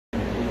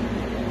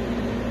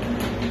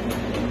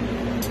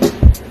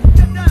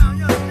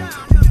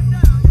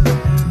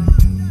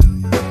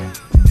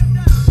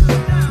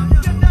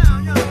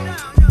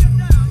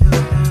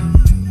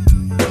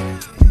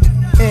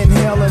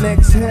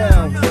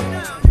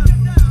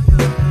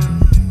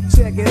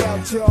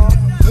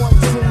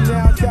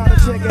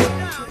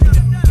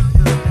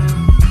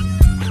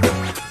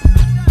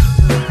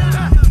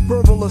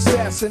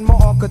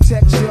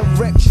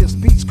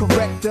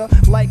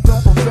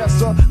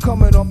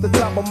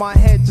my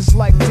head just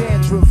like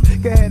dandruff.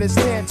 Go ahead and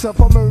stand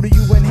tough, I'll murder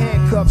you in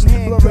handcuffs.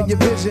 Blurring your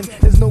vision,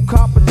 there's no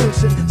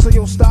competition, so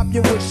you'll stop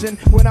your wishing.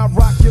 When I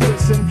rock, you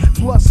listen.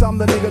 Plus, I'm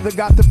the nigga that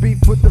got the beef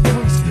with the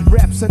priest.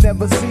 Raps will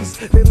never cease,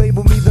 they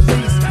label me the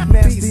beast.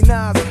 Nasty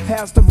Nas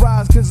has to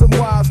rise, cause I'm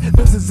wise.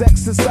 This is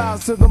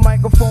exercise till the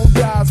microphone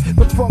dies.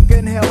 The funk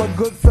inhaler,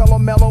 good fellow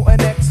mellow,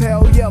 and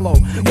exhale yellow.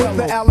 With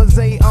the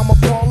Alizé, I'm a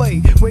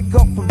parlay. Wake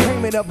up from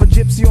payment of a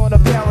gypsy on a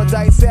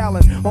paradise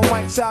island. On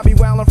Mike's I be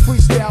wildin',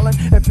 freestyling,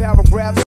 and paragraphs